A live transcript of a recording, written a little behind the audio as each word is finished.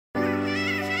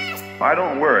I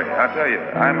don't worry. I tell you,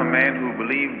 I'm a man who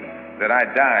believed that I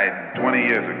died 20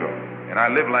 years ago. And I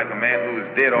live like a man who is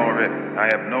dead already. I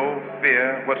have no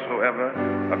fear whatsoever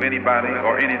of anybody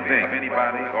or anything.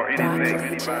 Anybody or anything.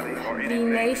 Anybody or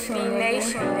anything.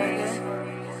 V-Nation.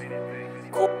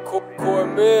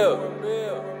 Cornmeal.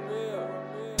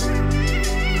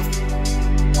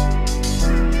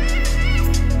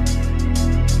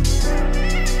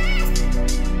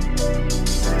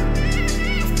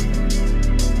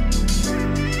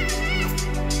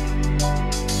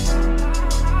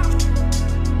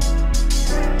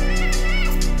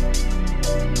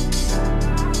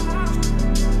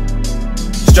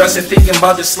 Stressing, thinking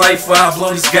about this life while I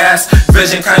blow this gas.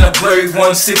 Vision kinda blurry,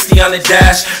 160 on the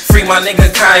dash. Free my nigga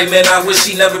Kai, man, I wish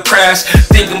he never crashed.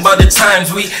 Thinking about the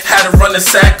times we had to run the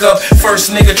sack up.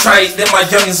 First nigga try it, then my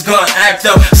youngins gonna act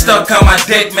up. Stuck on my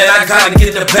dick, man, I gotta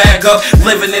get the bag up.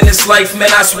 Living in this life,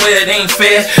 man, I swear it ain't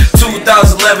fair.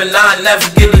 2011, I never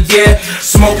get a year.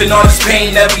 Smoking all this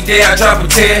pain every day, I drop a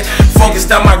tear.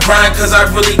 Focused on my grind, cause I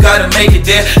really gotta make it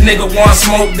there. Nigga want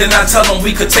smoke, then I tell him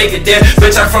we could take it there.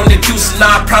 Bitch, I'm from the Houston,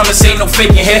 I promise ain't no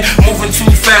faking here. Moving too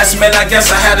fast, man, I guess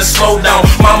I had to slow down.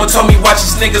 Mama told me watch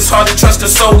these niggas, hard to trust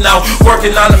their soul now.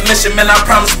 Working on a mission, man, I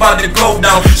promise about to go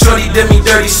down. Shorty did me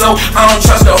dirty, so I don't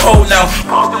trust the hoe now.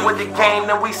 Posted with the game,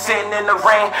 then we sitting in the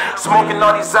rain. Smoking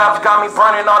all these ops, got me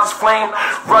burning all this flame.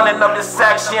 Running up this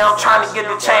sack, yeah, I'm trying to get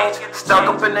the change. Stuck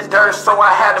up in the dirt, so I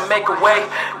had to make a way.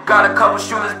 Got a couple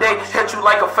shooters, they hit you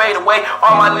like a fadeaway.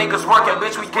 All my niggas working,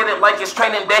 bitch, we get it like it's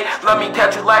training day. Let me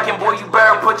catch you lacking, boy, you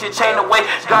better put your chain away.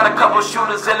 Got a couple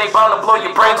shooters and they bound to blow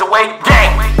your brains away.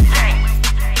 Gang!